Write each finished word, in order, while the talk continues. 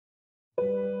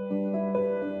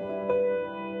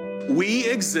We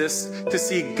exist to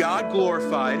see God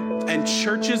glorified and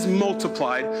churches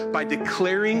multiplied by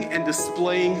declaring and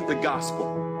displaying the gospel.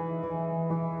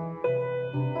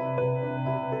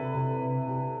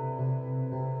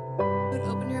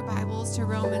 Open your Bibles to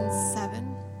Romans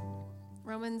 7.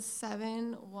 Romans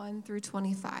 7, 1 through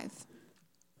 25.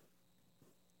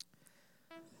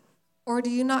 Or do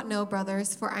you not know,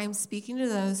 brothers, for I am speaking to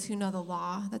those who know the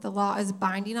law, that the law is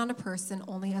binding on a person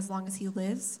only as long as he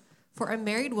lives? For a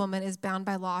married woman is bound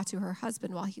by law to her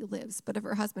husband while he lives, but if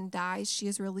her husband dies, she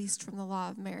is released from the law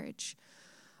of marriage.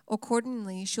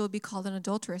 Accordingly, she will be called an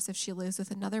adulteress if she lives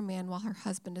with another man while her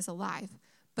husband is alive.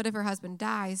 But if her husband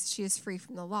dies, she is free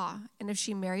from the law, and if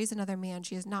she marries another man,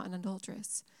 she is not an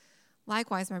adulteress.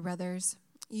 Likewise, my brothers,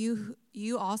 you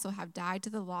also have died to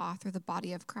the law through the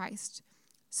body of Christ,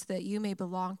 so that you may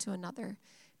belong to another,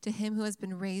 to him who has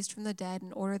been raised from the dead,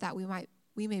 in order that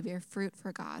we may bear fruit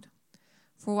for God.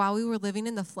 For while we were living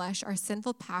in the flesh, our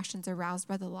sinful passions aroused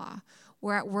by the law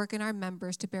were at work in our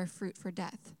members to bear fruit for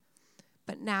death.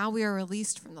 But now we are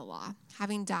released from the law,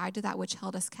 having died to that which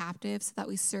held us captive, so that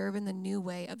we serve in the new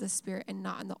way of the Spirit and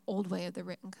not in the old way of the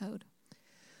written code.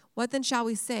 What then shall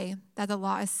we say? That the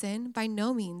law is sin? By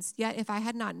no means. Yet if I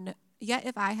had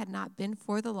not been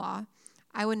for the law,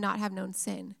 I would not have known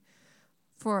sin.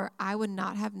 For I would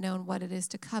not have known what it is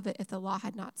to covet if the law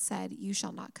had not said, "You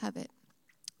shall not covet."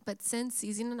 But sin,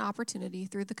 seizing an opportunity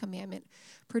through the commandment,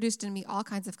 produced in me all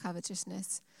kinds of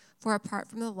covetousness. For apart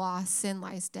from the law, sin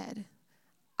lies dead.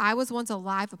 I was once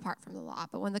alive apart from the law,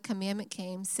 but when the commandment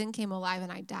came, sin came alive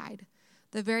and I died.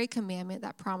 The very commandment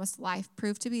that promised life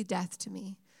proved to be death to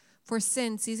me. For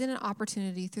sin, seizing an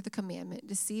opportunity through the commandment,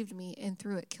 deceived me, and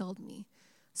through it killed me.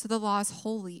 So the law is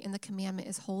holy, and the commandment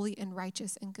is holy and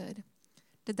righteous and good.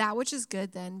 Did that which is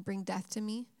good, then, bring death to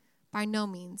me? By no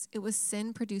means. It was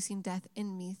sin producing death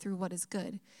in me through what is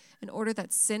good, in order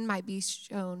that sin might be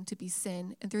shown to be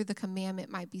sin, and through the commandment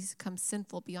might become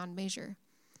sinful beyond measure.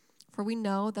 For we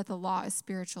know that the law is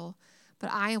spiritual,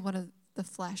 but I am one of the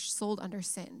flesh, sold under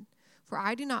sin. For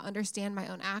I do not understand my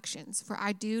own actions, for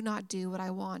I do not do what I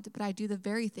want, but I do the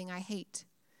very thing I hate.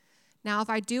 Now if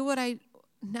I do what I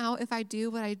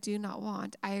do not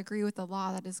want, I agree with the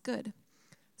law that is good.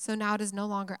 So now it is no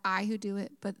longer I who do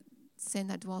it, but sin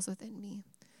that dwells within me.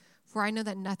 For I know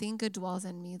that nothing good dwells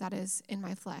in me, that is, in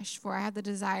my flesh. For I have the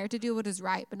desire to do what is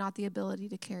right, but not the ability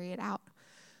to carry it out.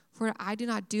 For I do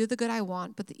not do the good I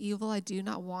want, but the evil I do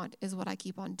not want is what I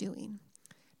keep on doing.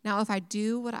 Now if I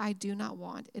do what I do not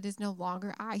want, it is no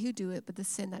longer I who do it, but the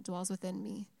sin that dwells within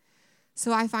me.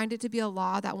 So I find it to be a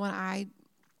law that when I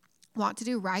want to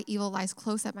do right, evil lies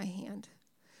close at my hand.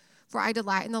 For I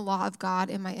delight in the law of God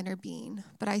in my inner being,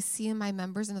 but I see in my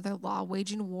members another law,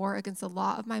 waging war against the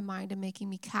law of my mind and making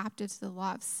me captive to the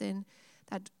law of sin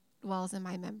that dwells in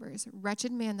my members.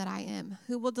 Wretched man that I am,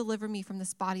 who will deliver me from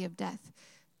this body of death?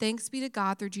 Thanks be to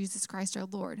God through Jesus Christ our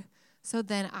Lord. So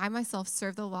then I myself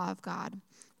serve the law of God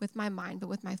with my mind, but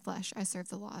with my flesh I serve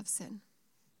the law of sin.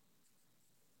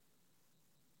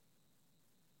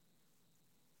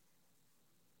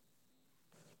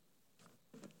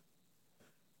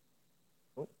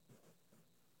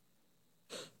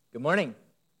 Good morning.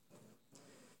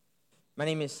 My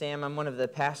name is Sam. I'm one of the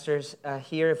pastors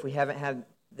here. If we haven't had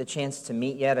the chance to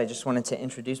meet yet, I just wanted to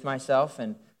introduce myself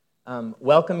and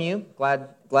welcome you.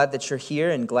 Glad that you're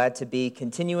here and glad to be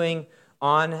continuing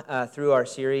on through our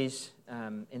series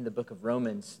in the book of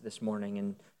Romans this morning.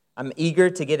 And I'm eager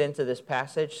to get into this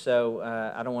passage, so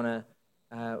I don't want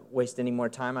to waste any more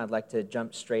time. I'd like to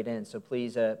jump straight in. So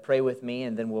please pray with me,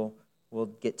 and then we'll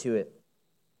get to it.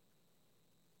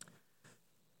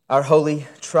 Our holy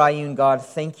triune God,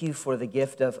 thank you for the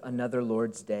gift of another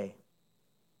Lord's Day.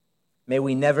 May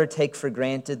we never take for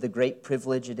granted the great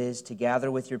privilege it is to gather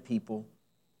with your people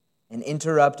and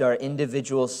interrupt our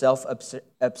individual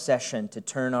self-obsession to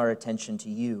turn our attention to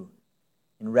you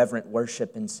in reverent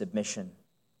worship and submission.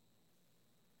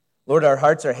 Lord, our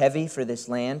hearts are heavy for this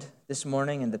land this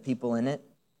morning and the people in it,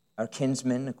 our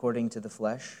kinsmen according to the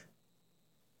flesh.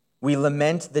 We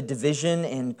lament the division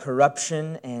and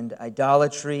corruption and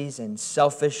idolatries and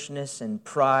selfishness and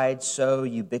pride so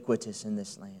ubiquitous in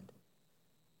this land.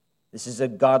 This is a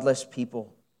godless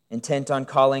people, intent on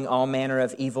calling all manner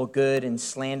of evil good and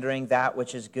slandering that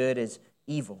which is good as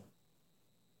evil.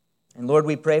 And Lord,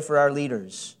 we pray for our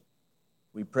leaders.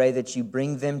 We pray that you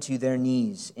bring them to their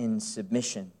knees in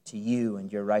submission to you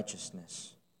and your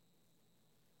righteousness.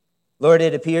 Lord,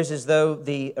 it appears as though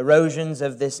the erosions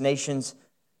of this nation's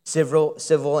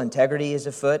civil integrity is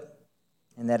afoot,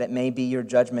 and that it may be your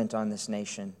judgment on this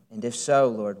nation. And if so,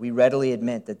 Lord, we readily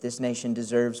admit that this nation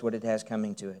deserves what it has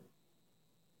coming to it.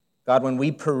 God, when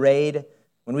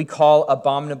when we call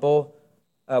abominable,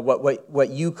 what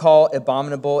you call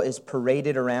abominable is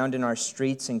paraded around in our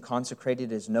streets and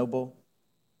consecrated as noble,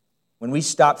 when we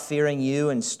stop fearing you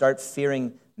and start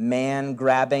fearing man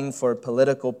grabbing for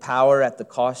political power at the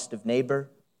cost of neighbor,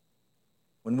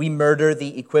 when we murder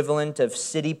the equivalent of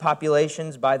city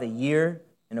populations by the year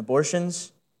in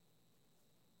abortions,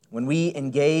 when we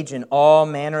engage in all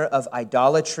manner of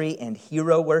idolatry and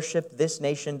hero worship, this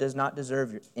nation does not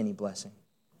deserve any blessing.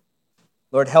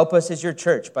 Lord, help us as your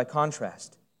church by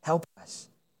contrast. Help us.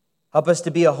 Help us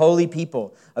to be a holy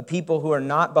people, a people who are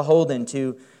not beholden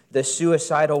to the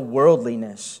suicidal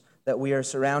worldliness that we are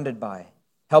surrounded by.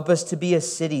 Help us to be a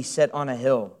city set on a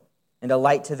hill and a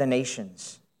light to the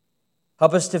nations.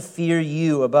 Help us to fear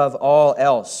you above all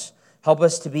else. Help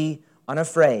us to be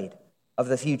unafraid of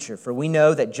the future, for we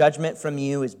know that judgment from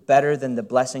you is better than the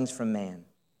blessings from man.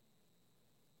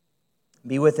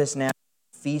 Be with us now.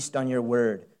 Feast on your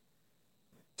word.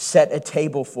 Set a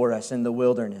table for us in the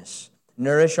wilderness.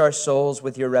 Nourish our souls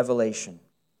with your revelation.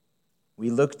 We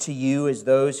look to you as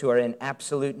those who are in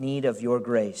absolute need of your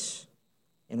grace,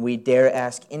 and we dare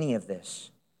ask any of this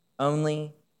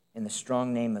only in the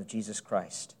strong name of Jesus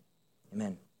Christ.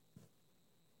 Amen.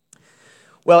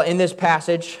 Well, in this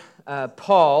passage,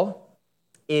 Paul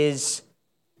is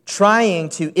trying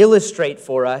to illustrate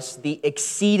for us the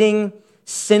exceeding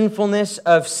sinfulness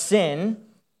of sin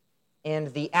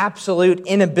and the absolute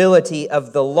inability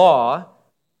of the law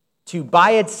to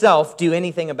by itself do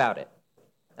anything about it.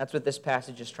 That's what this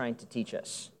passage is trying to teach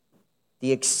us.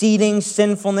 The exceeding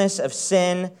sinfulness of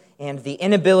sin and the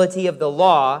inability of the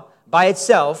law by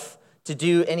itself to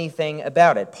do anything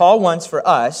about it. Paul wants for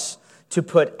us to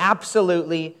put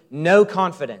absolutely no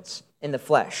confidence in the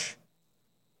flesh.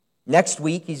 Next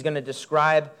week, he's going to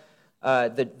describe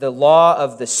the law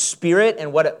of the Spirit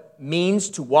and what it means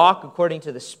to walk according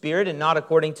to the Spirit and not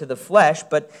according to the flesh.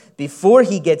 But before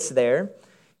he gets there,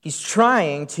 he's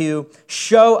trying to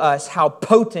show us how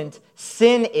potent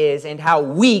sin is and how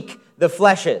weak the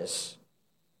flesh is.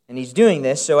 And he's doing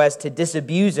this so as to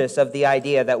disabuse us of the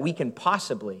idea that we can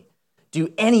possibly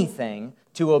do anything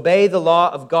to obey the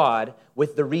law of God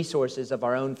with the resources of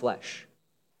our own flesh.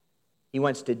 He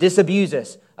wants to disabuse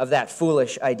us of that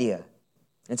foolish idea.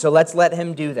 And so let's let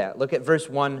him do that. Look at verse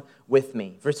 1 with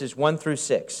me, verses 1 through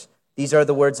 6. These are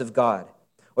the words of God.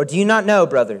 Or do you not know,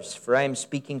 brothers, for I am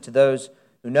speaking to those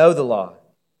who know the law,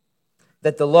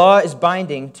 that the law is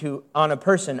binding on a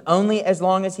person only as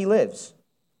long as he lives?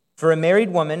 For a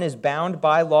married woman is bound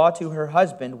by law to her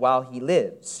husband while he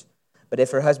lives. But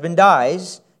if her husband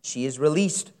dies, she is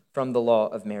released from the law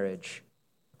of marriage.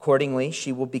 Accordingly,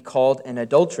 she will be called an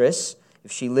adulteress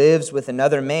if she lives with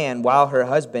another man while her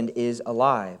husband is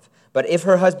alive. But if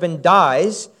her husband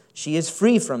dies, she is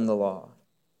free from the law.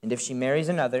 And if she marries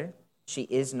another, she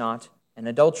is not an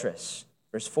adulteress.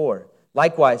 Verse 4,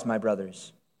 likewise, my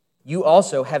brothers, you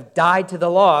also have died to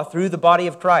the law through the body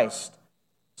of Christ,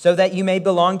 so that you may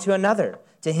belong to another,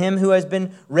 to him who has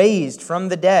been raised from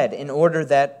the dead, in order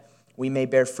that we may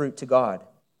bear fruit to God.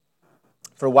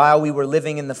 For while we were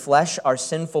living in the flesh, our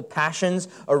sinful passions,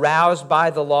 aroused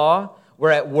by the law, were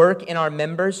at work in our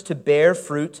members to bear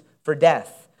fruit for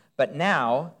death. But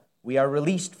now we are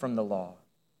released from the law,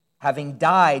 having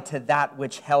died to that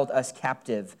which held us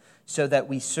captive, so that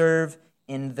we serve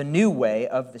in the new way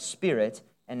of the Spirit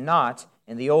and not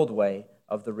in the old way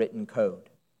of the written code.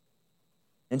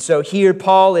 And so here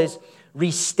Paul is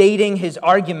restating his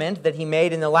argument that he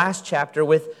made in the last chapter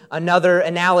with another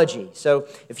analogy. So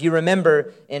if you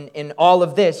remember, in all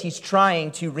of this, he's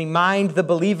trying to remind the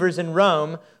believers in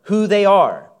Rome who they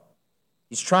are.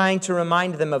 He's trying to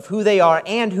remind them of who they are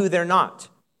and who they're not.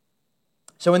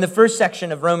 So in the first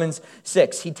section of Romans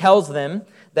 6, he tells them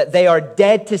that they are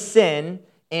dead to sin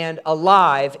and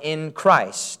alive in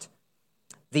Christ.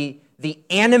 The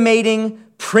animating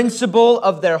principle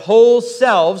of their whole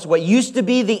selves, what used to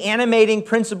be the animating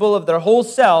principle of their whole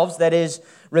selves, that is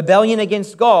rebellion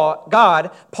against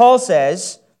God, Paul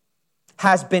says,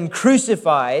 has been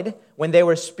crucified when they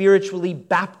were spiritually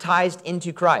baptized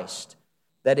into Christ.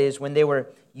 That is, when they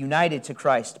were united to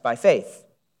Christ by faith.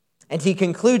 And he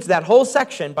concludes that whole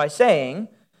section by saying,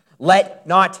 let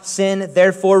not sin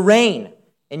therefore reign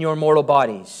in your mortal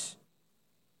bodies,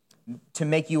 to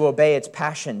make you obey its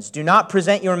passions. Do not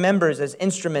present your members as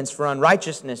instruments for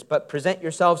unrighteousness, but present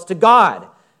yourselves to God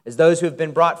as those who have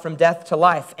been brought from death to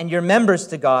life, and your members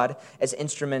to God as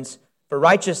instruments for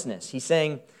righteousness. He's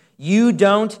saying, you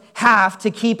don't have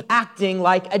to keep acting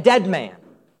like a dead man.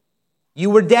 You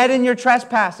were dead in your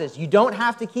trespasses. You don't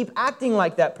have to keep acting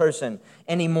like that person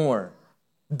anymore.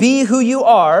 Be who you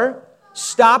are.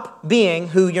 Stop being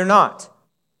who you're not.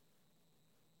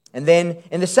 And then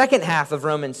in the second half of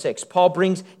Romans 6, Paul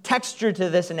brings texture to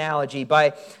this analogy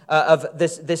of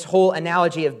this whole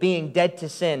analogy of being dead to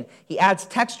sin. He adds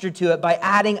texture to it by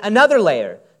adding another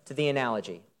layer to the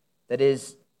analogy. That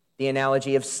is the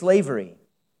analogy of slavery.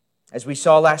 As we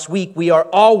saw last week, we are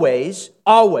always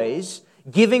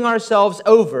giving ourselves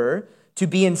over to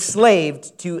be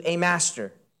enslaved to a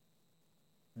master.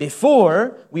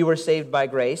 Before we were saved by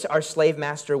grace, our slave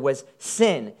master was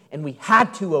sin, and we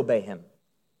had to obey him.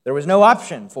 There was no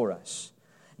option for us.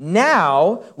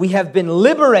 Now we have been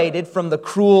liberated from the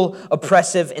cruel,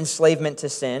 oppressive enslavement to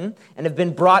sin and have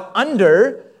been brought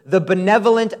under the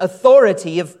benevolent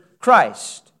authority of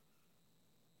Christ.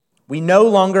 We no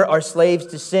longer are slaves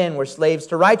to sin, we're slaves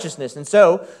to righteousness. And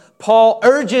so Paul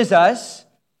urges us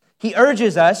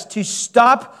to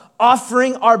stop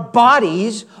offering our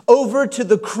bodies over to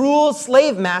the cruel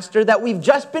slave master that we've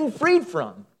just been freed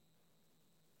from.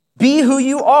 Be who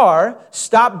you are,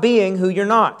 stop being who you're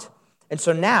not. And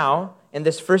so now, in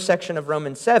this first section of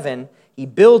Romans 7, he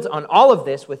builds on all of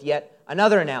this with yet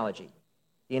another analogy,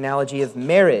 the analogy of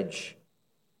marriage.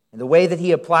 And the way that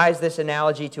he applies this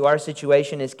analogy to our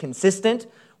situation is consistent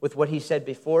with what he said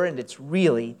before, and it's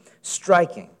really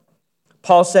striking.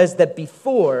 Paul says that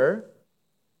before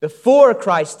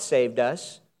Christ saved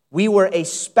us, we were a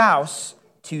spouse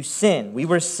to sin. We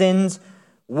were sin's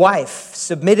wife,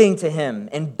 submitting to him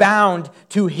and bound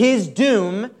to his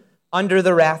doom under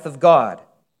the wrath of God.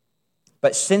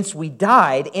 But since we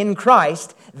died in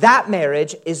Christ, that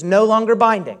marriage is no longer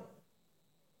binding.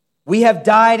 We have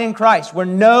died in Christ. We're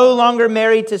no longer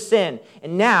married to sin.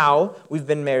 And now we've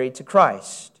been married to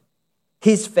Christ.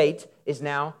 His fate is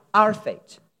now our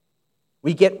fate.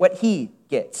 We get what he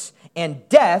gets. And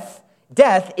death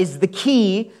is the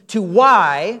key to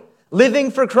why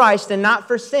living for Christ and not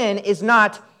for sin is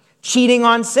not cheating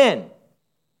on sin.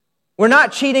 We're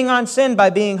not cheating on sin by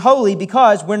being holy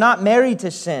because we're not married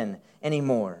to sin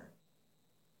anymore.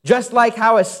 Just like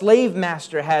how a slave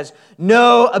master has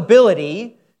no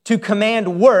ability to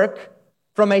command work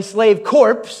from a slave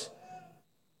corpse,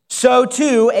 so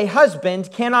too a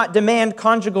husband cannot demand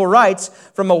conjugal rights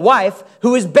from a wife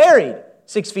who is buried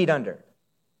 6 feet under.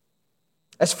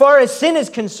 As far as sin is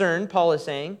concerned, Paul is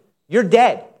saying, you're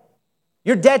dead.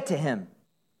 You're dead to him.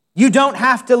 You don't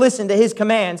have to listen to his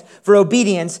commands for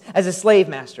obedience as a slave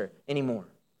master anymore.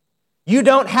 You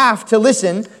don't have to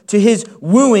listen to his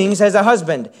wooings as a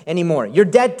husband anymore. You're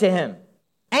dead to him.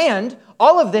 And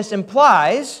all of this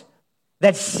implies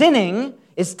that sinning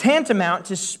is tantamount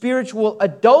to spiritual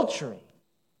adultery.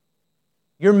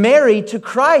 You're married to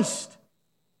Christ.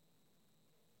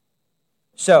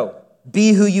 So,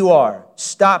 be who you are.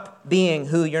 Stop being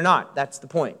who you're not. That's the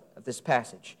point of this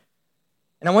passage.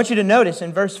 And I want you to notice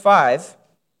in verse 5,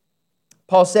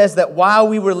 Paul says that while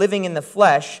we were living in the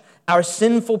flesh, our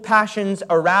sinful passions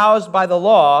aroused by the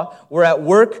law were at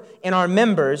work in our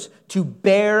members to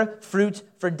bear fruit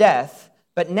for death,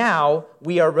 but now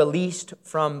we are released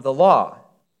from the law.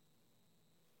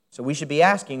 So we should be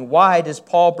asking, why does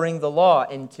Paul bring the law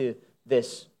into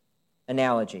this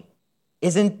analogy?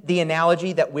 Isn't the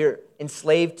analogy that we're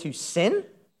enslaved to sin?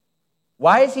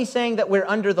 Why is he saying that we're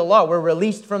under the law, we're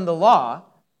released from the law,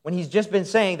 when he's just been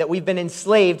saying that we've been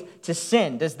enslaved to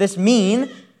sin? Does this mean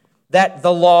that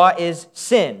the law is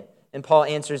sin? And Paul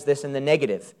answers this in the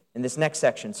negative in this next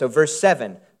section. So verse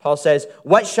 7, Paul says,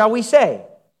 what shall we say?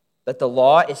 That the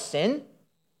law is sin?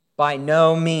 By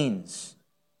no means.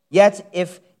 Yet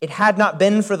if it had not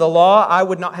been for the law, I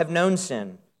would not have known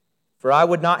sin. For I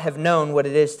would not have known what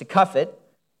it is to covet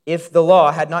if the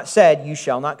law had not said, you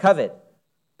shall not covet.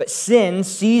 But sin,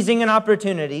 seizing an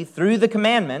opportunity through the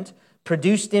commandment,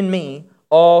 produced in me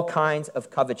all kinds of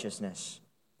covetousness.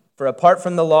 For apart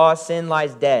from the law, sin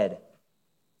lies dead.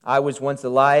 I was once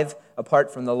alive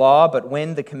apart from the law, but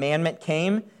when the commandment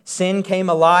came, sin came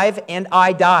alive and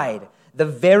I died. The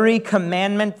very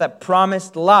commandment that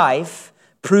promised life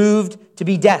proved to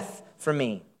be death for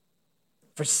me.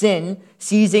 For sin,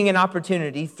 seizing an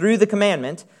opportunity through the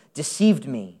commandment, deceived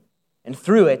me, and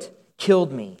through it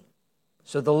killed me.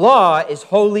 So the law is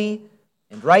holy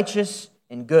and righteous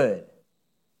and good.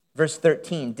 Verse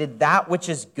 13, did that which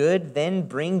is good then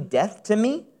bring death to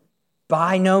me?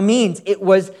 By no means. It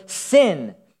was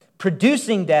sin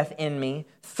producing death in me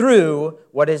through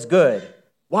what is good.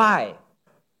 Why?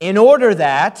 In order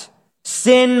that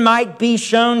sin might be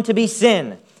shown to be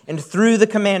sin, and through the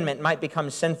commandment might become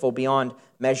sinful beyond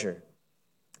measure.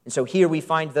 And so here we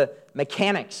find the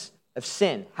mechanics of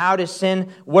sin. How does sin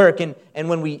work? And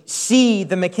when we see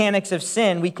the mechanics of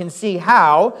sin, we can see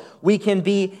how we can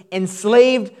be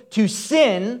enslaved to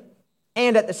sin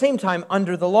and at the same time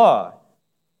under the law.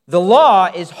 The law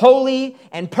is holy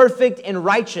and perfect in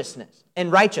righteousness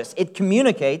and righteous. It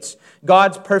communicates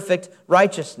God's perfect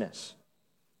righteousness.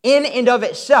 In and of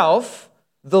itself,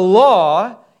 the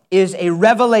law is a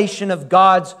revelation of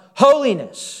God's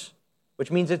holiness, which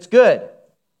means it's good.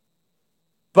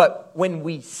 But when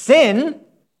we sin,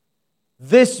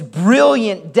 this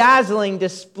brilliant, dazzling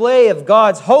display of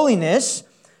God's holiness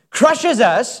crushes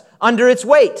us under its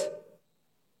weight.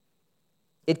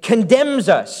 It condemns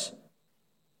us.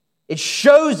 It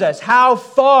shows us how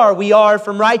far we are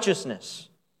from righteousness.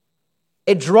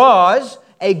 It draws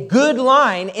a good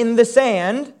line in the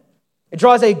sand. It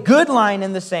draws a good line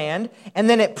in the sand, and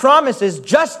then it promises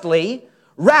justly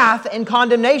wrath and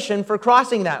condemnation for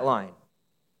crossing that line.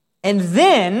 And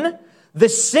then the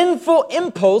sinful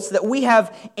impulse that we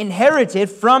have inherited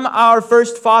from our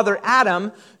first father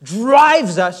Adam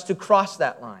drives us to cross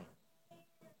that line.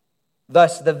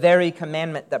 Thus, the very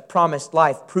commandment that promised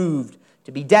life proved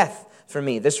to be death for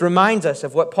me. This reminds us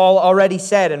of what Paul already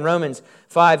said in Romans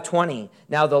 5:20.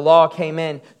 Now the law came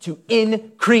in to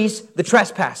increase the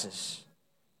trespasses.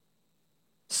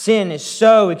 Sin is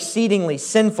so exceedingly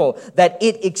sinful that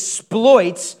it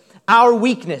exploits our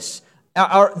weakness,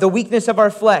 the weakness of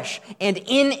our flesh. And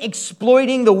in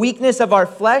exploiting the weakness of our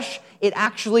flesh, it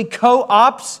actually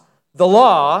co-opts the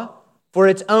law for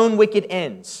its own wicked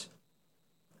ends.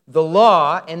 The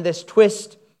law, in this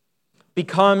twist,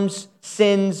 becomes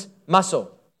sin's muscle.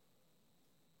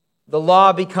 The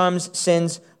law becomes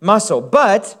sin's muscle.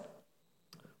 But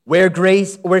where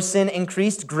sin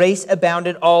increased, grace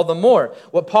abounded all the more.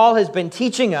 What Paul has been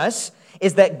teaching us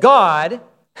is that God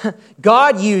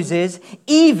uses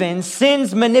even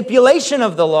sin's manipulation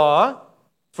of the law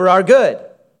for our good.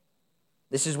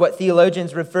 This is what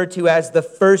theologians refer to as the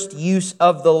first use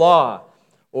of the law,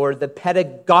 or the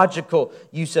pedagogical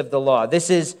use of the law. This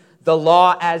is the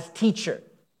law as teacher.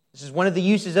 This is one of the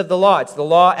uses of the law. It's the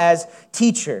law as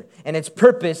teacher. And its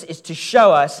purpose is to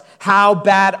show us how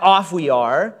bad off we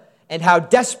are and how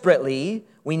desperately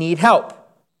we need help,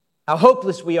 how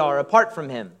hopeless we are apart from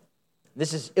Him.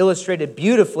 This is illustrated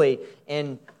beautifully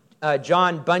in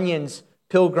John Bunyan's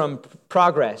Pilgrim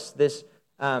Progress, this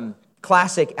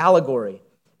classic allegory.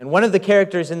 And one of the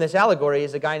characters in this allegory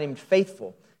is a guy named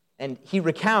Faithful. And he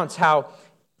recounts how,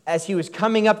 as he was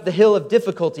coming up the hill of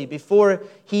difficulty, before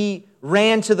he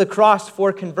ran to the cross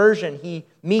for conversion, he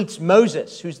meets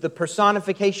Moses, who's the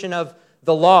personification of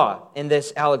the law in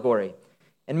this allegory.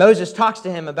 And Moses talks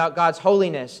to him about God's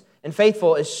holiness. And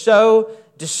Faithful is so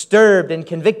disturbed and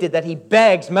convicted that he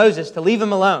begs Moses to leave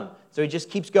him alone. So he just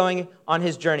keeps going on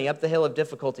his journey up the hill of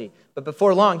difficulty. But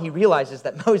before long, he realizes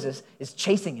that Moses is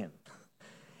chasing him.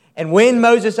 And when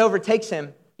Moses overtakes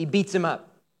him, he beats him up.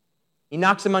 He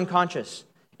knocks him unconscious.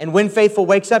 And when Faithful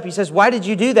wakes up, he says, "Why did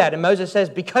you do that?" And Moses says,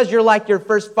 "Because you're like your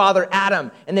first father,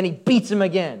 Adam." And then he beats him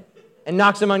again and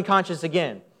knocks him unconscious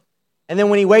again. And then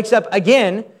when he wakes up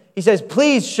again, he says,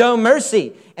 "Please show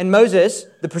mercy." And Moses,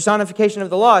 the personification of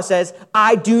the law, says,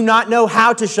 "I do not know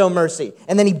how to show mercy."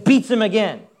 And then he beats him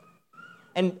again.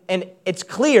 And it's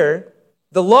clear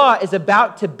the law is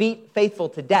about to beat Faithful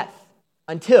to death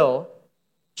until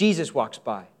Jesus walks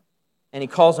by and he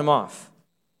calls him off.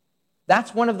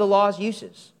 That's one of the law's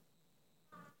uses.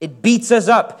 It beats us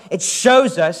up. It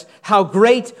shows us how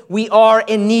great we are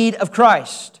in need of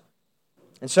Christ.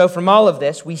 And so from all of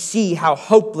this, we see how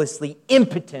hopelessly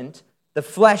impotent the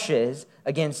flesh is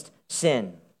against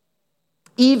sin.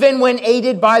 Even when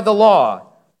aided by the law,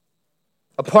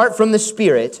 apart from the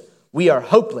Spirit, we are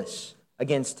hopeless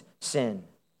against sin.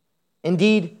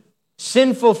 Indeed,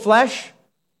 sinful flesh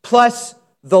plus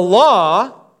the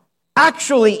law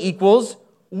actually equals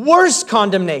worse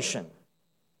condemnation.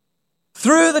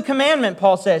 Through the commandment,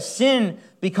 Paul says, sin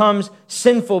becomes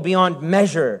sinful beyond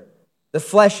measure. The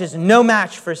flesh is no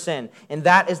match for sin. And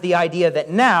that is the idea that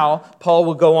now Paul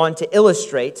will go on to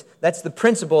illustrate. That's the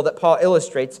principle that Paul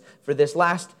illustrates for this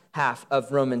last half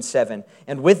of Romans 7.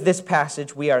 And with this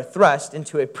passage, we are thrust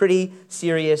into a pretty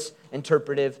serious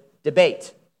interpretive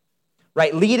debate.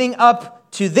 Right, leading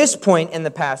up to this point in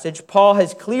the passage, Paul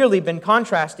has clearly been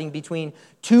contrasting between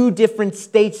two different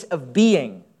states of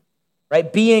being,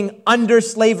 right? Being under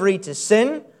slavery to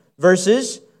sin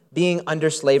versus being under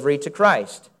slavery to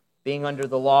Christ. Being under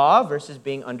the law versus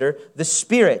being under the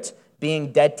Spirit.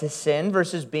 Being dead to sin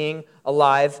versus being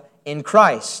alive in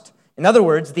Christ. In other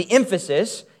words, the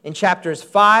emphasis in chapters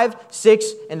 5, 6,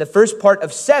 and the first part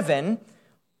of 7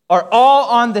 are all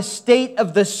on the state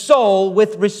of the soul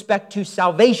with respect to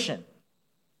salvation.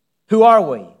 Who are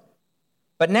we?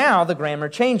 But now the grammar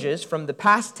changes from the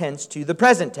past tense to the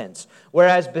present tense.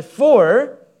 Whereas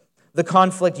before, the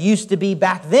conflict used to be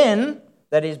back then,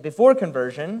 that is before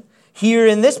conversion, Here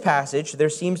in this passage, there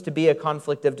seems to be a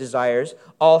conflict of desires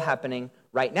all happening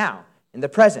right now, in the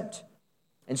present.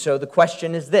 And so the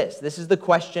question is this. This is the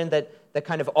question that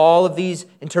kind of all of these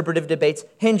interpretive debates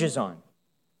hinges on.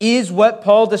 Is what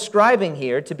Paul describing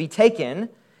here to be taken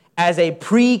as a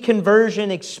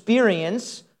pre-conversion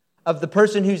experience of the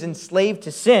person who's enslaved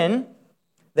to sin?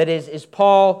 That is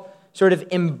Paul sort of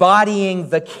embodying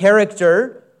the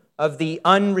character of the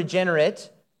unregenerate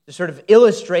to sort of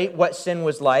illustrate what sin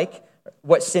was like,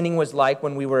 what sinning was like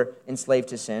when we were enslaved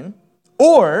to sin?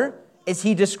 Or is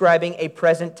he describing a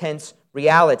present tense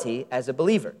reality as a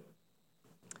believer?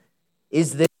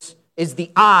 Is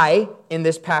the I in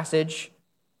this passage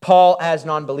Paul as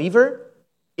non-believer,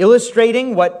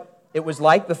 illustrating what it was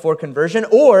like before conversion?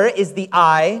 Or is the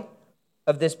I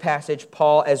of this passage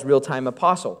Paul as real-time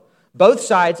apostle? Both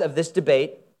sides of this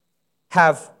debate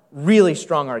have really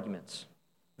strong arguments.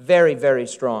 Very, very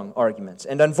strong arguments.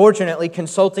 And unfortunately,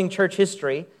 consulting church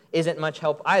history isn't much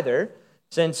help either,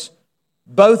 since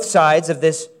both sides of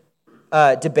this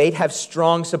debate have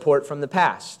strong support from the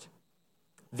past.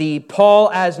 The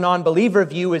Paul as non-believer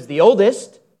view is the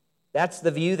oldest. That's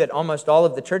the view that almost all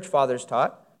of the church fathers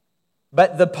taught.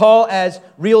 But the Paul as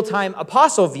real-time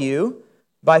apostle view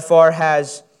by far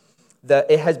has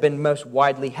been most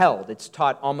widely held. It's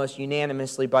taught almost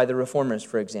unanimously by the reformers,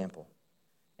 for example.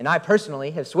 And I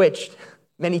personally have switched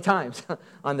many times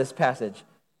on this passage.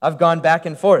 I've gone back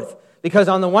and forth. Because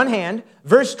on the one hand,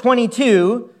 verse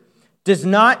 22 does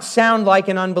not sound like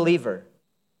an unbeliever.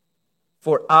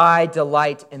 For I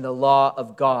delight in the law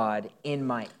of God in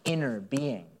my inner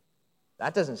being.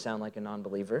 That doesn't sound like a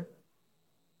non-believer.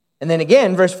 And then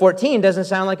again, verse 14 doesn't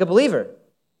sound like a believer.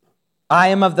 I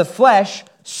am of the flesh,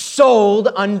 sold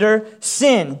under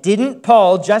sin. Didn't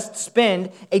Paul just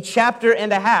spend a chapter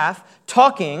and a half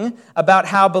talking about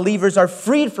how believers are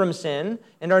freed from sin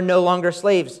and are no longer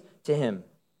slaves to him?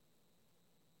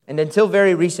 And until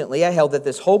very recently, I held that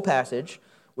this whole passage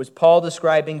was Paul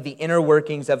describing the inner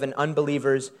workings of an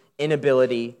unbeliever's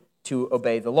inability to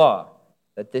obey the law.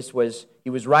 That he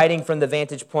was writing from the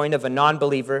vantage point of a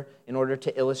non-believer in order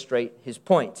to illustrate his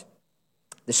point.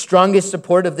 The strongest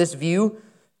support of this view,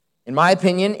 in my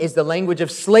opinion, is the language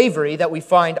of slavery that we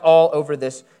find all over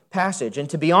this passage. And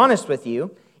to be honest with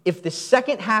you, if the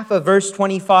second half of verse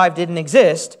 25 didn't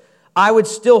exist, I would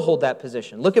still hold that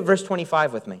position. Look at verse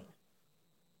 25 with me.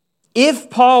 If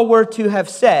Paul were to have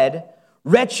said,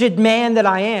 "Wretched man that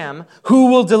I am,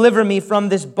 who will deliver me from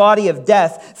this body of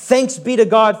death? Thanks be to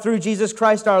God through Jesus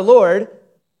Christ our Lord.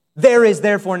 There is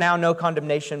therefore now no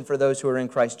condemnation for those who are in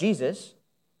Christ Jesus."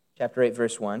 Chapter 8,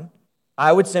 verse 1.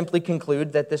 I would simply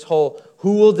conclude that this whole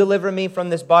 "who will deliver me from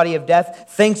this body of death?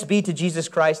 Thanks be to Jesus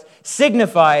Christ"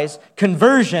 signifies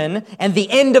conversion and the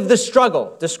end of the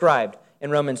struggle described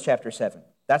in Romans chapter 7.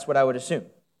 That's what I would assume.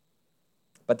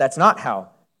 But that's not how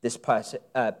this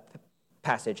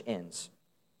passage ends.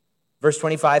 Verse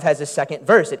 25 has a second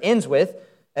verse. It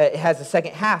has a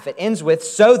second half. It ends with,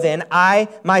 "So then I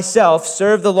myself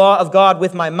serve the law of God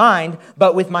with my mind,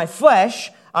 but with my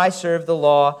flesh I serve the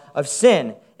law of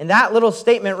sin." And that little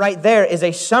statement right there is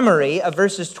a summary of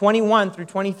verses 21 through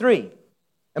 23.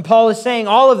 And Paul is saying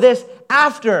all of this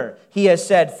after he has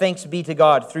said, "Thanks be to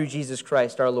God through Jesus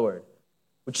Christ our Lord,"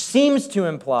 which seems to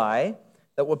imply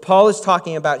that what Paul is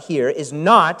talking about here is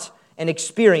not an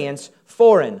experience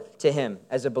foreign to him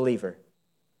as a believer.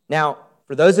 Now,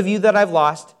 for those of you that I've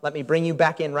lost, let me bring you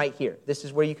back in right here. This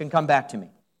is where you can come back to me.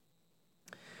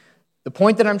 The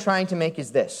point that I'm trying to make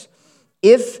is this.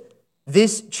 If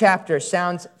this chapter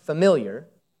sounds familiar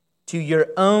to your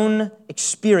own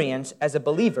experience as a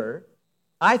believer,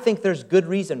 I think there's good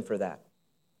reason for that.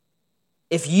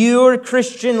 If your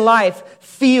Christian life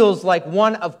feels like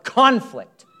one of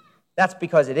conflict, that's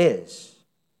because it is.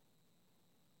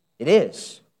 It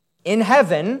is. In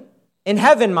heaven,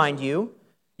 mind you,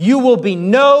 you will be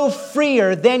no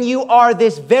freer than you are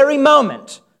this very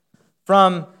moment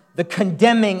from the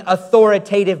condemning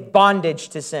authoritative bondage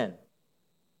to sin.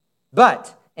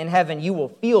 But in heaven, you will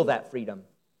feel that freedom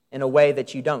in a way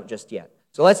that you don't just yet.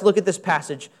 So let's look at this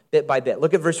passage bit by bit.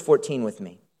 Look at verse 14 with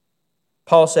me.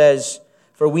 Paul says,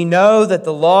 "For we know that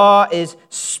the law is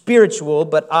spiritual,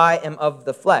 but I am of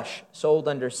the flesh, sold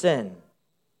under sin.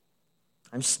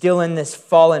 I'm still in this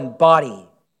fallen body.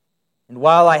 And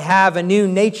while I have a new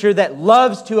nature that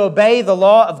loves to obey the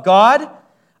law of God,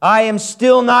 I am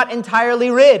still not entirely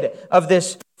rid of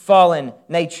this fallen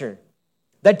nature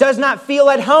that does not feel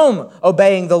at home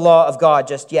obeying the law of God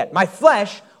just yet. My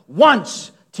flesh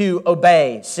wants to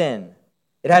obey sin.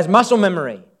 It has muscle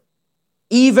memory.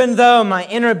 Even though my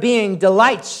inner being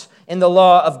delights in the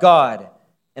law of God,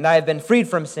 and I have been freed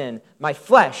from sin. My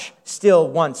flesh still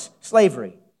wants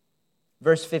slavery.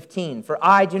 Verse 15, for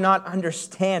I do not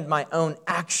understand my own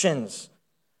actions,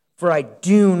 for I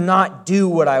do not do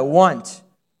what I want,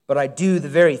 but I do the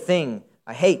very thing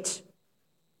I hate.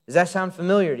 Does that sound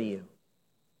familiar to you?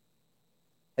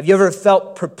 Have you ever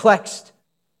felt perplexed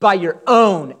by your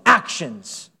own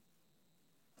actions?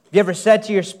 Have you ever said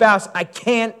to your spouse, I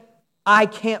can't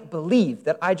believe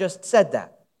that I just said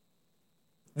that?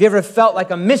 Have you ever felt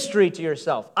like a mystery to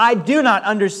yourself? I do not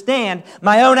understand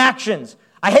my own actions.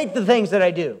 I hate the things that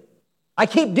I do. I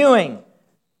keep doing.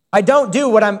 I don't do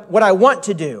what I want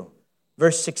to do.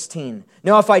 Verse 16.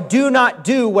 Now, if I do not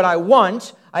do what I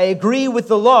want, I agree with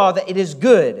the law that it is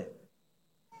good.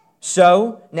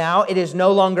 So now it is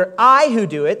no longer I who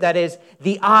do it, that is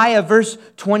the I of verse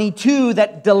 22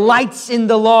 that delights in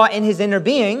the law in his inner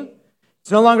being. It's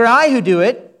no longer I who do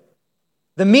it,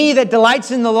 the me that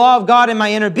delights in the law of God in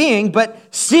my inner being,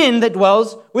 but sin that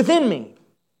dwells within me.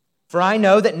 For I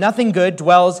know that nothing good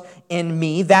dwells in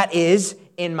me, that is,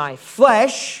 in my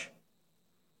flesh.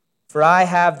 For I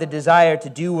have the desire to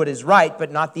do what is right,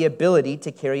 but not the ability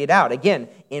to carry it out. Again,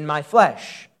 in my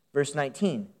flesh. Verse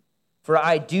 19. For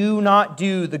I do not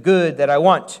do the good that I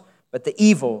want, but the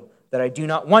evil that I do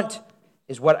not want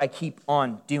is what I keep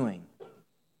on doing.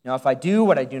 Now, if I do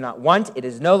what I do not want, it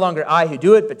is no longer I who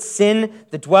do it, but sin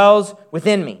that dwells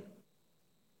within me.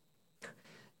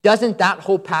 Doesn't that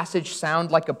whole passage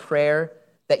sound like a prayer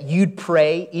that you'd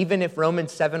pray even if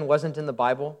Romans 7 wasn't in the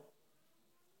Bible?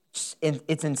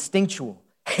 It's instinctual.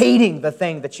 Hating the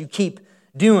thing that you keep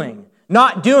doing.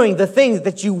 Not doing the things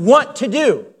that you want to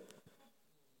do.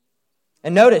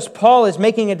 And notice, Paul is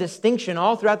making a distinction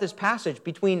all throughout this passage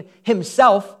between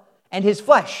himself and his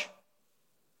flesh.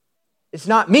 It's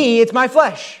not me, it's my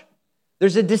flesh.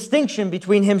 There's a distinction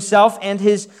between himself and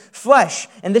his flesh.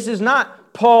 And this is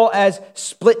not Paul as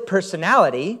split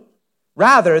personality.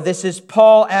 Rather, this is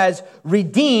Paul as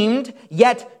redeemed,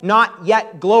 yet not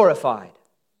yet glorified.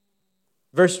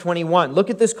 Verse 21, look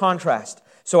at this contrast.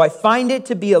 So I find it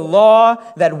to be a law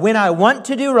that when I want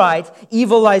to do right,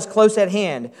 evil lies close at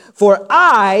hand. For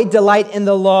I delight in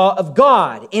the law of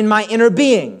God in my inner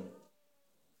being.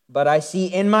 But I see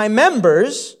in my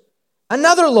members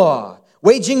another law,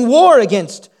 waging war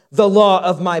against the law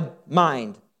of my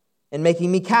mind and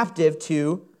making me captive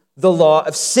to the law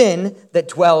of sin that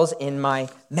dwells in my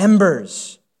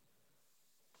members.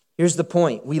 Here's the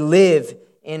point. We live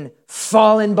in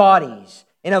fallen bodies,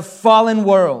 in a fallen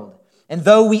world. And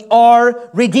though we are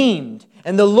redeemed,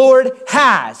 and the Lord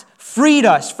has freed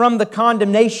us from the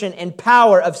condemnation and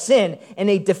power of sin in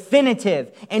a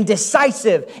definitive and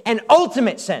decisive and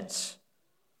ultimate sense,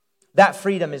 that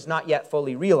freedom is not yet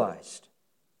fully realized.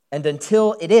 And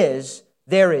until it is,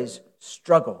 there is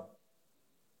struggle.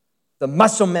 The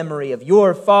muscle memory of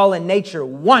your fallen nature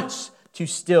wants to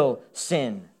still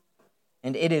sin.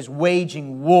 And it is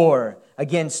waging war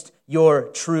against your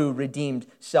true redeemed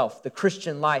self. The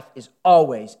Christian life is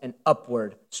always an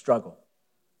upward struggle.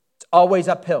 It's always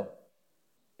uphill.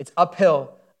 It's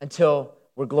uphill until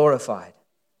we're glorified.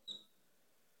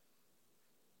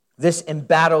 This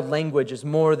embattled language is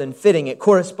more than fitting. It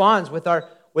corresponds with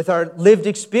our lived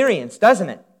experience, doesn't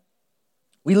it?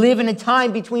 We live in a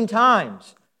time between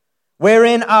times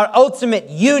wherein our ultimate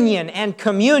union and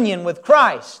communion with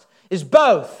Christ is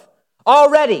both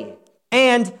already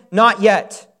and not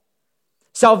yet.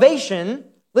 Salvation,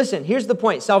 listen, here's the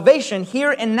point. Salvation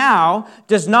here and now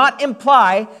does not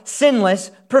imply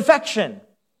sinless perfection.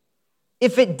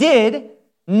 If it did,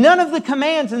 none of the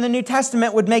commands in the New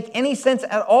Testament would make any sense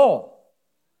at all.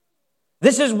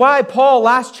 This is why Paul,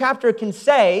 last chapter, can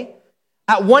say,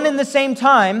 at one and the same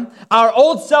time, our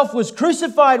old self was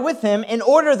crucified with him in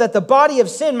order that the body of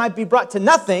sin might be brought to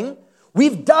nothing.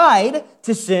 We've died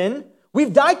to sin.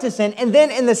 We've died to sin. And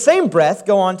then in the same breath,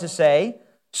 go on to say,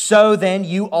 so then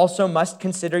you also must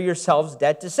consider yourselves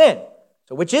dead to sin.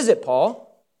 So which is it,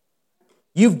 Paul?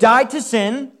 You've died to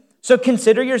sin, so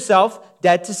consider yourself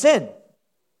dead to sin.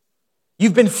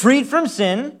 You've been freed from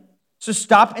sin, so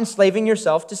stop enslaving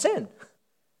yourself to sin.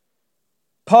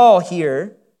 Paul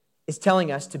here is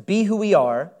telling us to be who we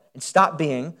are and stop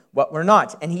being what we're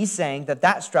not. And he's saying that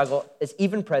that struggle is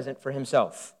even present for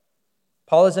himself.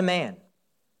 Paul is a man.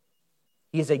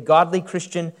 He is a godly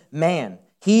Christian man.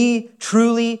 He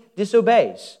truly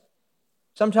disobeys.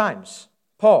 Sometimes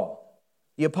Paul,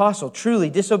 the apostle, truly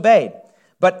disobeyed.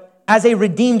 But as a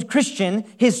redeemed Christian,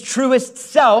 his truest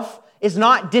self is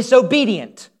not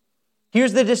disobedient.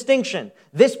 Here's the distinction.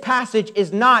 This passage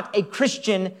is not a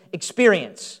Christian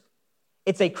experience.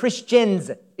 It's a Christian's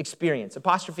experience,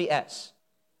 apostrophe S.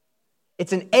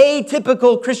 It's an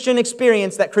atypical Christian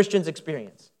experience that Christians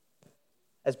experience,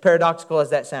 as paradoxical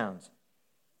as that sounds.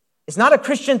 It's not a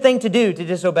Christian thing to do to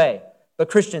disobey,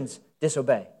 but Christians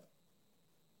disobey.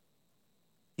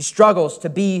 He struggles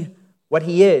to be what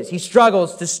he is. He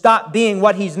struggles to stop being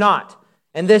what he's not.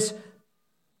 And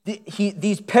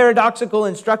these paradoxical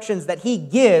instructions that he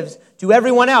gives to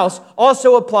everyone else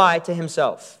also apply to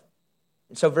himself.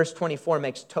 And so verse 24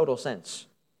 makes total sense.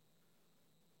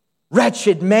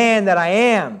 Wretched man that I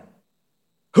am,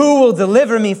 who will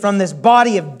deliver me from this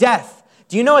body of death?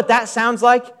 Do you know what that sounds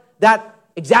like? That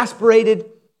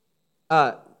exasperated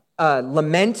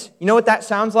lament. You know what that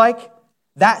sounds like?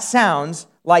 That sounds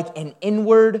like an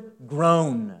inward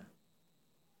groan.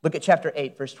 Look at chapter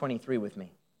 8, verse 23 with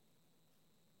me.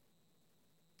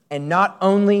 And not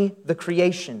only the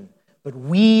creation, but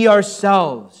we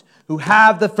ourselves, who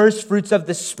have the first fruits of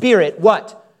the Spirit,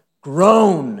 what?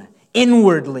 Groan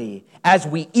inwardly as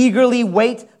we eagerly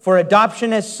wait for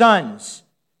adoption as sons,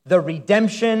 the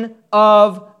redemption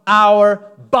of our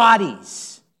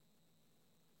bodies.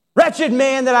 Wretched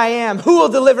man that I am, who will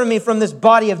deliver me from this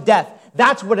body of death?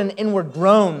 That's what an inward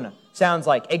groan sounds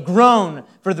like, a groan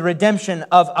for the redemption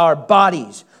of our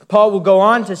bodies. Paul will go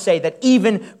on to say that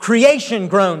even creation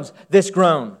groans this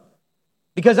groan.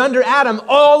 Because under Adam,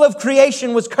 all of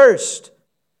creation was cursed.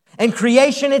 And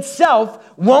creation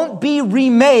itself won't be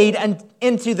remade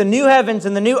into the new heavens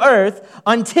and the new earth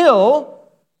until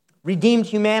redeemed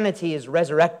humanity is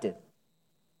resurrected.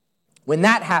 When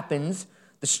that happens,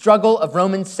 the struggle of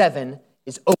Romans 7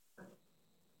 is over.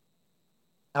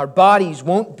 Our bodies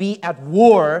won't be at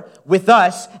war with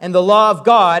us and the law of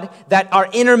God that our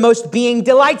innermost being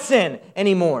delights in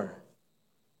anymore.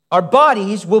 Our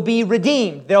bodies will be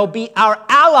redeemed. They'll be our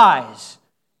allies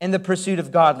in the pursuit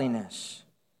of godliness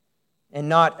and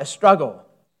not a struggle.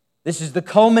 This is the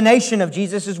culmination of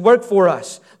Jesus' work for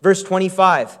us. Verse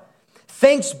 25.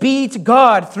 Thanks be to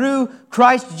God through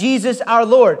Christ Jesus our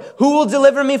Lord. Who will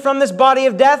deliver me from this body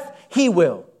of death? He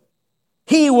will.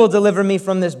 He will deliver me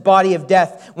from this body of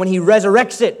death when He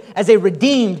resurrects it as a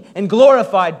redeemed and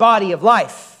glorified body of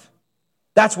life.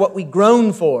 That's what we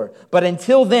groan for. But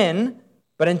until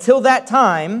that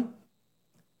time,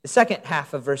 the second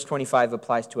half of verse 25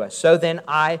 applies to us. So then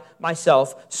I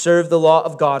myself serve the law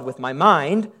of God with my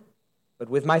mind, but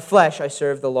with my flesh I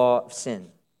serve the law of sin.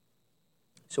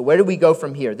 So where do we go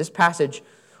from here? This passage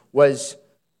was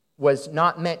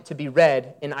not meant to be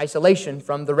read in isolation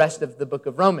from the rest of the book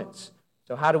of Romans.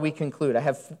 So how do we conclude? I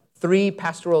have 3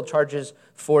 pastoral charges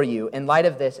for you in light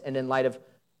of this and in light of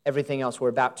everything else we're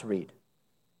about to read.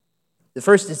 The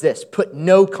first is this: put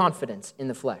no confidence in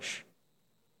the flesh.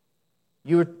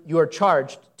 You are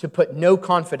charged to put no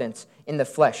confidence in the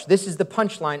flesh. This is the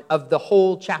punchline of the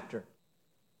whole chapter.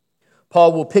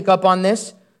 Paul will pick up on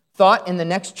this thought in the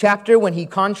next chapter when he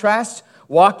contrasts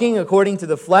walking according to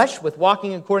the flesh with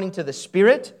walking according to the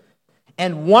Spirit.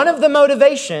 And one of the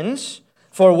motivations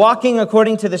for walking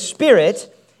according to the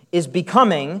Spirit is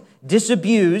becoming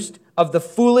disabused of the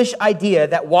foolish idea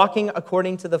that walking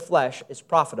according to the flesh is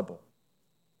profitable.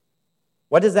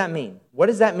 What does that mean? What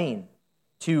does that mean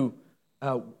to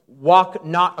walk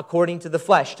not according to the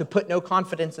flesh, to put no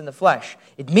confidence in the flesh?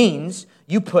 It means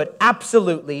you put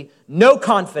absolutely no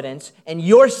confidence in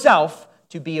yourself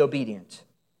to be obedient.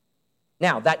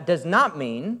 Now, that does not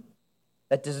mean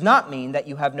that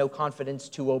you have no confidence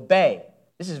to obey.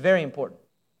 This is very important.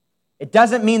 It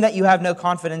doesn't mean that you have no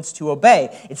confidence to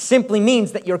obey. It simply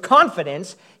means that your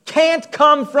confidence can't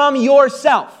come from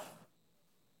yourself.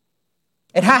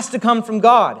 It has to come from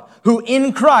God, who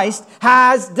in Christ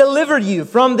has delivered you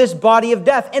from this body of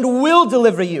death and will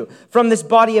deliver you from this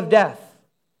body of death,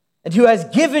 and who has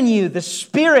given you the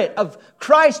Spirit of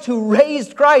Christ, who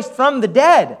raised Christ from the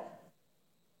dead.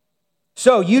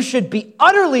 So you should be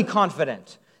utterly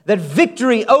confident that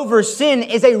victory over sin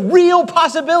is a real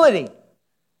possibility,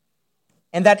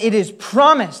 and that it is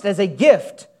promised as a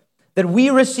gift that we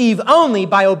receive only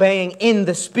by obeying in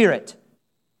the Spirit.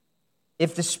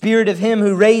 If the Spirit of Him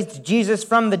who raised Jesus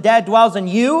from the dead dwells in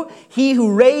you, He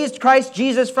who raised Christ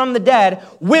Jesus from the dead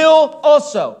will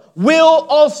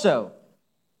also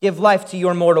give life to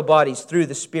your mortal bodies through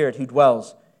the Spirit who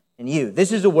dwells in you.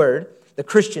 This is a word the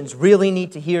Christians really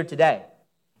need to hear today.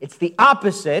 It's the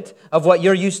opposite of what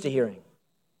you're used to hearing.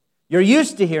 You're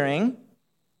used to hearing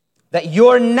that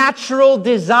your natural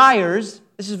desires,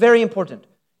 this is very important,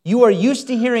 you are used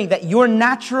to hearing that your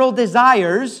natural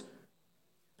desires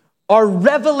are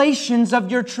revelations of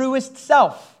your truest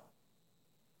self.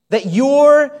 That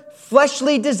your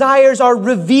fleshly desires are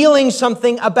revealing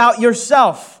something about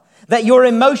yourself. That your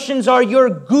emotions are your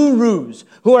gurus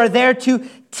who are there to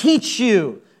teach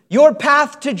you your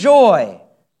path to joy.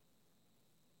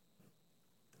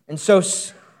 And so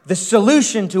the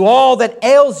solution to all that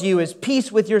ails you is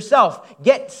peace with yourself.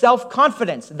 Get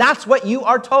self-confidence. That's what you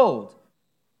are told.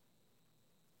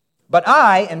 But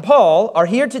I and Paul are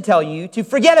here to tell you to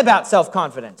forget about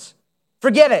self-confidence.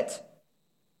 Forget it.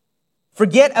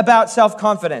 Forget about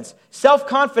self-confidence.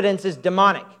 Self-confidence is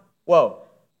demonic. Whoa.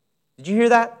 Did you hear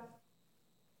that?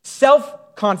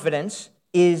 Self-confidence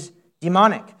is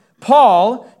demonic.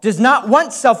 Paul does not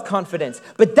want self-confidence,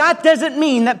 but that doesn't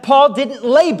mean that Paul didn't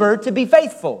labor to be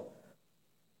faithful.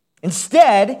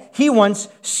 Instead, he wants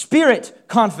spirit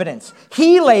confidence.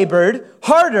 He labored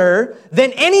harder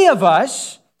than any of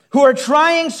us who are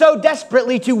trying so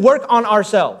desperately to work on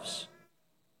ourselves.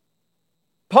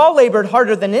 Paul labored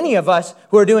harder than any of us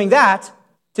who are doing that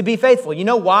to be faithful. You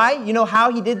know why? You know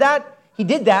how he did that? He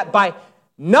did that by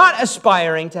not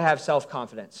aspiring to have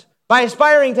self-confidence, by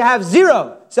aspiring to have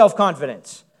zero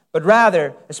self-confidence, but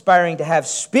rather aspiring to have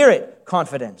spirit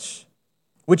confidence,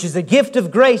 which is a gift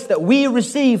of grace that we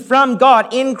receive from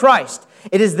God in Christ.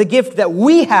 It is the gift that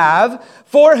we have,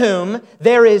 for whom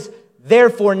there is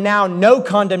therefore now no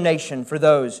condemnation for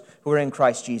those who are in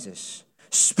Christ Jesus.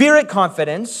 Spirit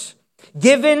confidence,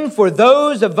 given for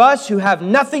those of us who have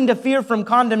nothing to fear from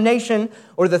condemnation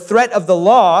or the threat of the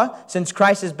law, since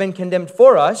Christ has been condemned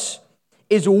for us,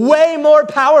 is way more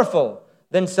powerful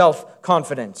than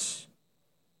self-confidence.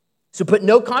 So put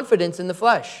no confidence in the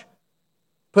flesh.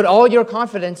 Put all your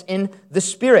confidence in the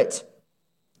Spirit.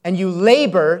 And you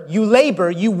labor,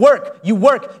 you work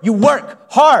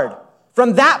hard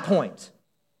from that point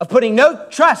of putting no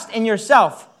trust in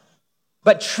yourself,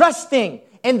 but trusting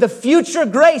in the future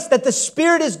grace that the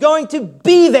Spirit is going to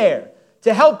be there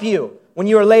to help you when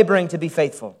you are laboring to be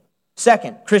faithful.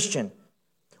 Second, Christian,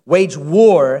 wage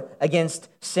war against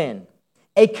sin.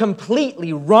 A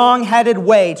completely wrong-headed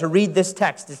way to read this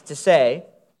text is to say,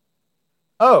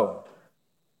 oh,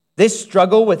 this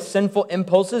struggle with sinful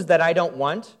impulses that I don't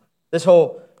want, this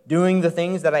whole doing the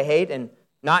things that I hate and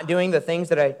not doing the things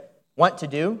that I want to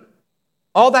do,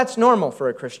 all that's normal for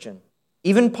a Christian.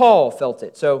 Even Paul felt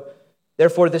it. So,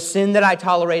 therefore, the sin that I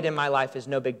tolerate in my life is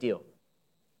no big deal.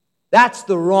 That's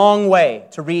the wrong way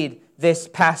to read this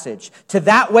passage. To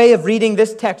that way of reading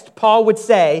this text, Paul would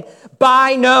say,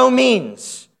 by no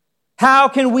means. How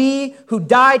can we who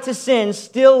die to sin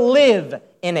still live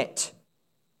in it?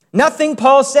 Nothing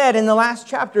Paul said in the last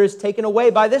chapter is taken away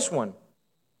by this one.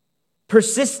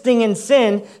 Persisting in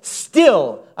sin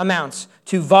still amounts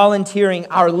to volunteering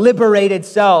our liberated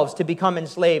selves to become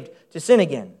enslaved to sin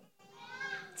again.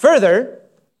 Further,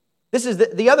 this is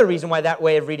the other reason why that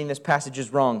way of reading this passage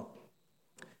is wrong.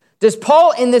 Does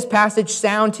Paul in this passage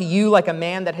sound to you like a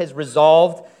man that has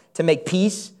resolved to make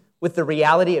peace with the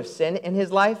reality of sin in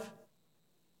his life?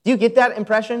 Do you get that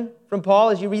impression from Paul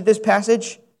as you read this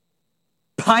passage?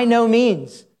 By no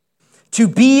means. To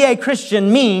be a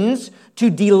Christian means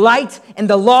to delight in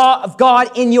the law of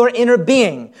God in your inner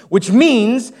being, which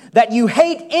means that you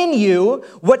hate in you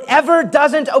whatever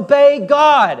doesn't obey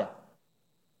God.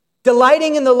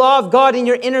 Delighting in the law of God in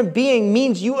your inner being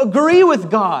means you agree with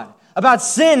God about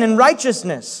sin and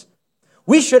righteousness.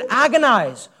 We should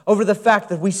agonize over the fact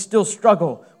that we still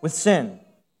struggle with sin.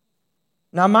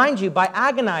 Now, mind you, by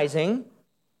agonizing,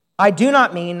 I do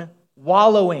not mean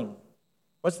wallowing.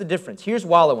 What's the difference? Here's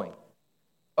wallowing.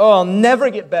 Oh, I'll never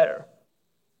get better.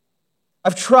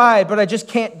 I've tried, but I just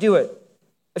can't do it.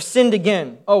 I've sinned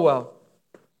again. Oh, well,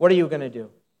 what are you going to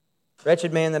do?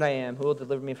 Wretched man that I am, who will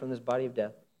deliver me from this body of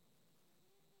death?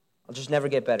 I'll just never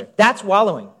get better. That's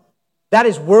wallowing. That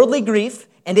is worldly grief,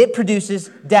 and it produces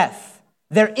death.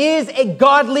 There is a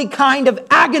godly kind of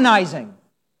agonizing.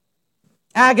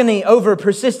 Agony over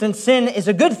persistent sin is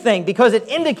a good thing because it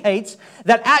indicates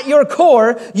that at your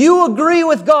core, you agree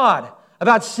with God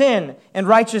about sin and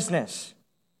righteousness.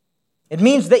 It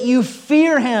means that you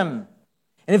fear Him.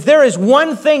 And if there is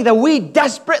one thing that we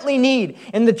desperately need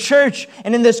in the church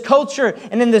and in this culture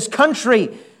and in this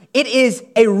country, it is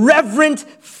a reverent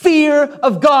fear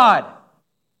of God.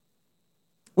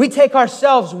 We take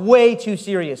ourselves way too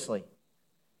seriously.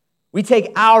 We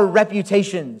take our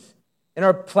reputations and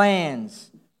our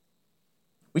plans.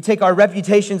 We take our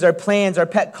reputations, our plans, our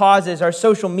pet causes, our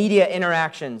social media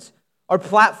interactions, our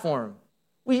platform.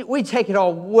 We take it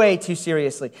all way too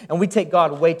seriously, and we take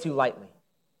God way too lightly.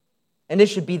 And it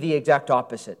should be the exact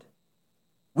opposite.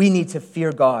 We need to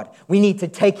fear God. We need to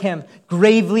take Him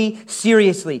gravely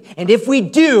seriously. And if we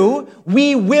do,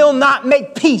 we will not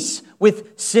make peace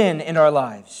with sin in our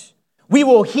lives. We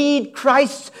will heed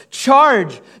Christ's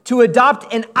charge to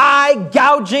adopt an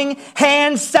eye-gouging,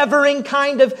 hand-severing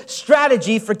kind of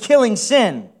strategy for killing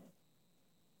sin.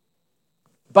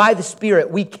 By the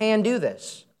Spirit, we can do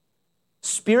this.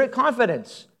 Spirit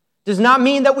confidence does not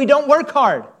mean that we don't work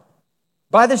hard.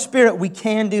 By the Spirit, we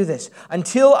can do this.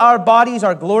 Until our bodies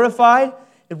are glorified,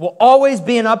 it will always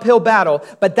be an uphill battle,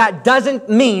 but that doesn't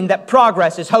mean that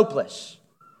progress is hopeless.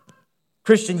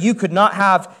 Christian, you could not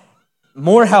have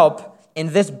more help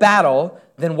in this battle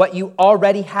than what you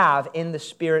already have in the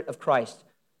Spirit of Christ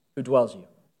who dwells you.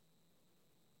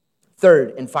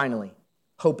 Third and finally,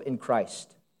 hope in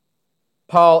Christ.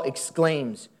 Paul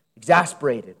exclaims,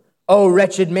 exasperated, "Oh,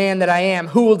 wretched man that I am,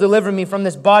 who will deliver me from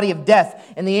this body of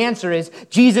death?" And the answer is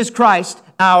Jesus Christ,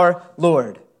 our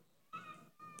Lord.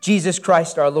 Jesus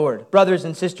Christ, our Lord. Brothers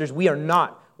and sisters, we are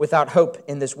not without hope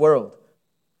in this world.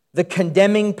 The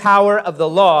condemning power of the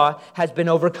law has been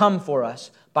overcome for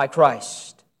us by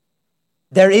Christ.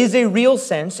 There is a real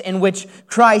sense in which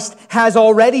Christ has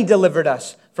already delivered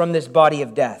us from this body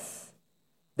of death.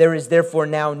 There is therefore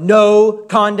now no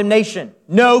condemnation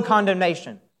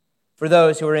for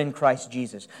those who are in Christ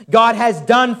Jesus. God has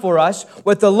done for us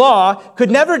what the law could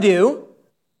never do.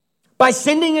 By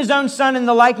sending His own Son in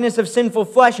the likeness of sinful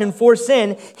flesh, and for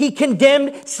sin, He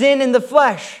condemned sin in the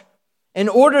flesh in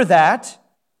order that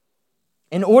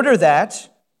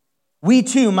we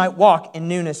too might walk in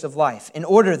newness of life, in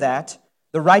order that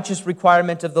the righteous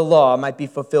requirement of the law might be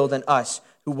fulfilled in us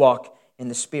who walk in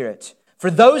the Spirit.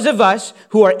 For those of us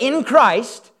who are in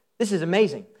Christ, this is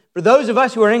amazing. For those of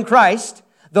us who are in Christ,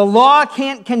 the law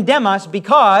can't condemn us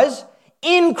because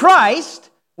in Christ,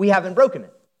 we haven't broken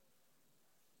it.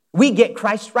 We get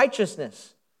Christ's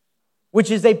righteousness, which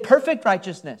is a perfect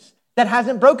righteousness that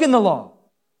hasn't broken the law,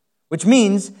 which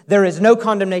means there is no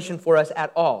condemnation for us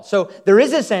at all. So there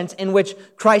is a sense in which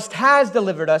Christ has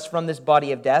delivered us from this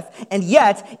body of death, and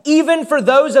yet, even for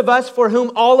those of us for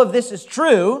whom all of this is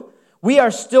true, we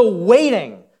are still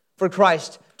waiting for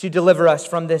Christ to deliver us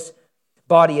from this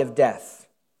body of death.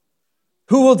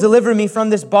 Who will deliver me from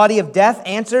this body of death?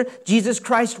 Answer, Jesus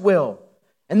Christ will.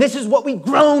 And this is what we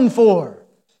groan for.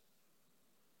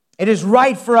 It is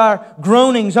right for our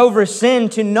groanings over sin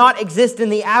to not exist in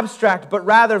the abstract, but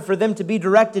rather for them to be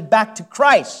directed back to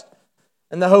Christ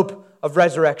and the hope of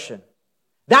resurrection.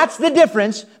 That's the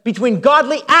difference between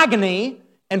godly agony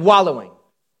and wallowing.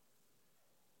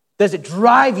 Does it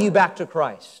drive you back to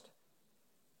Christ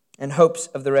and hopes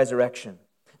of the resurrection?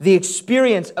 The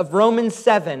experience of Romans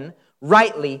 7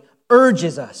 rightly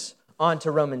urges us on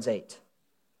to Romans 8.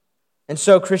 And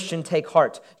so, Christian, take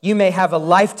heart. You may have a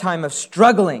lifetime of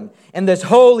struggling in this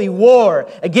holy war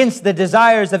against the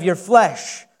desires of your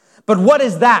flesh. But what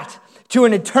is that to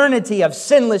an eternity of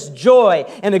sinless joy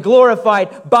and a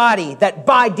glorified body that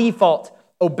by default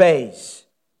obeys?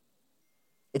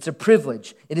 It's a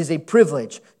privilege. It is a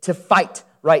privilege to fight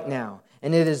right now.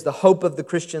 And it is the hope of the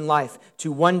Christian life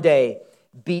to one day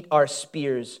beat our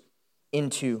spears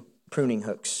into pruning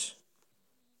hooks,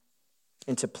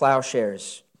 into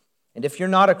plowshares. And if you're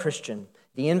not a Christian,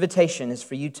 the invitation is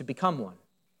for you to become one.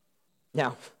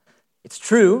 Now, it's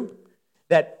true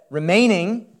that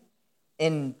remaining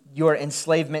in your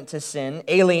enslavement to sin,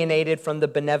 alienated from the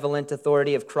benevolent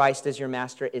authority of Christ as your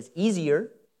master, is easier.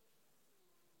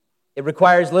 It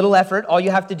requires little effort. All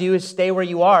you have to do is stay where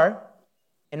you are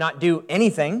and not do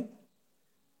anything.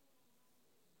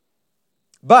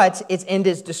 But its end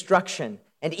is destruction.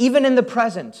 And even in the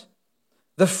present,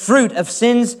 the fruit of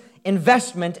sin's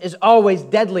investment is always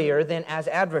deadlier than as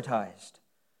advertised.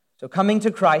 So coming to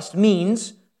Christ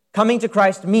means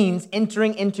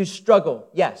entering into struggle,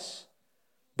 yes.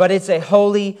 But it's a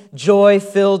holy,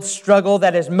 joy-filled struggle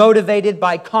that is motivated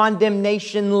by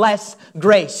condemnation-less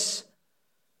grace.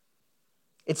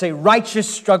 It's a righteous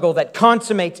struggle that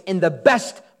consummates in the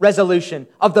best resolution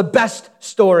of the best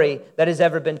story that has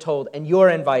ever been told. And you're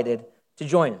invited to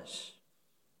join us.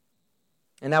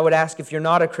 And I would ask, if you're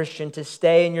not a Christian, to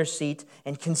stay in your seat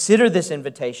and consider this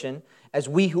invitation as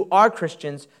we who are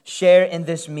Christians share in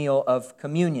this meal of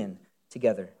communion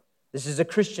together. This is a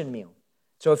Christian meal.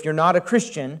 So if you're not a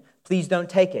Christian, please don't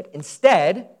take it.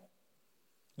 Instead,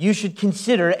 you should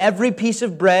consider every piece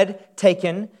of bread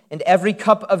taken and every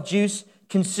cup of juice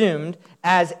consumed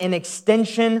as an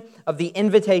extension of the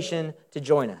invitation to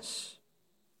join us.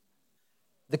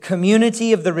 The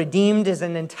community of the redeemed is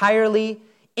an entirely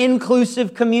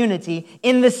inclusive community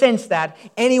in the sense that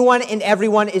anyone and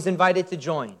everyone is invited to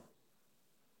join.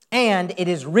 And it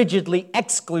is rigidly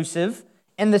exclusive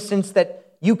in the sense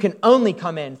that you can only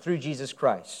come in through Jesus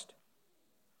Christ,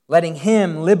 letting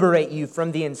Him liberate you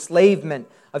from the enslavement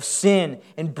of sin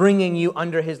and bringing you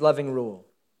under His loving rule.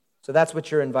 So that's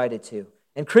what you're invited to.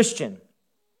 And Christian,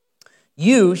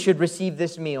 you should receive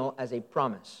this meal as a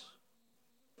promise.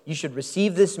 You should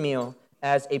receive this meal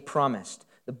as a promise.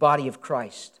 the body of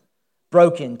Christ,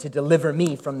 broken to deliver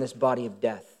me from this body of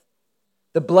death.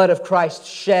 The blood of Christ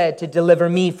shed to deliver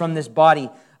me from this body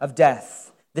of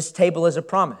death. This table is a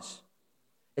promise.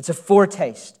 It's a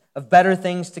foretaste of better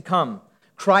things to come.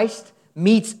 Christ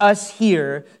meets us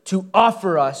here to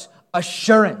offer us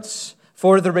assurance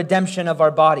for the redemption of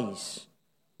our bodies,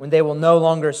 when they will no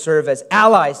longer serve as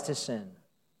allies to sin,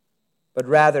 but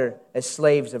rather as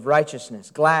slaves of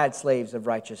righteousness, glad slaves of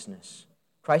righteousness.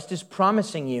 Christ is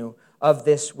promising you of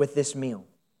this with this meal.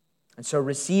 And so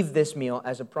receive this meal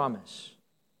as a promise.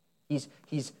 He's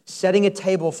setting a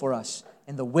table for us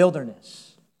in the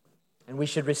wilderness, and we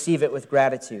should receive it with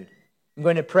gratitude. I'm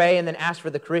going to pray and then ask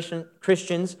for the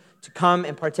Christians to come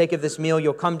and partake of this meal.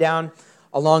 You'll come down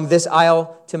along this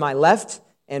aisle to my left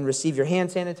and receive your hand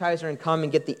sanitizer and come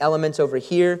and get the elements over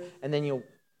here, and then you'll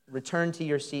return to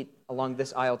your seat along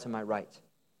this aisle to my right.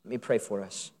 Let me pray for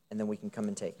us, and then we can come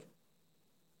and take.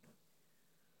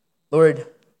 Lord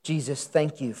Jesus,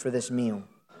 thank you for this meal.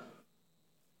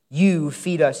 You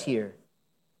feed us here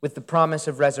with the promise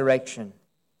of resurrection.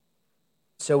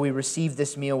 So we receive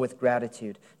this meal with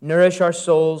gratitude. Nourish our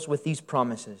souls with these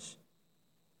promises.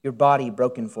 Your body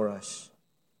broken for us.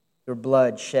 Your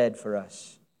blood shed for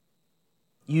us.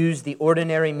 Use the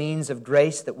ordinary means of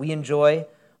grace that we enjoy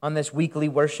on this weekly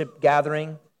worship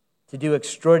gathering to do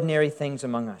extraordinary things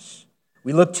among us.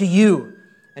 We look to you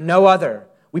and no other.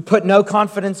 We put no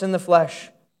confidence in the flesh.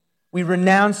 We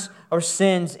renounce our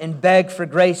sins and beg for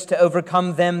grace to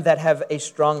overcome them that have a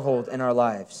stronghold in our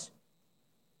lives.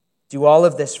 Do all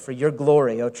of this for your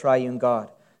glory, O triune God,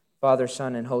 Father,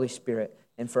 Son, and Holy Spirit,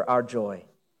 and for our joy.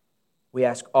 We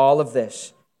ask all of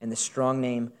this in the strong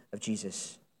name of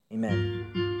Jesus. Amen.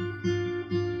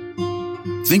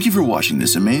 Thank you for watching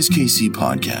this Amaze KC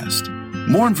podcast.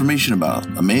 More information about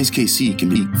Amaze KC can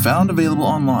be found available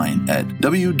online at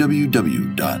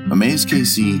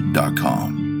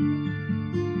www.amazekc.com.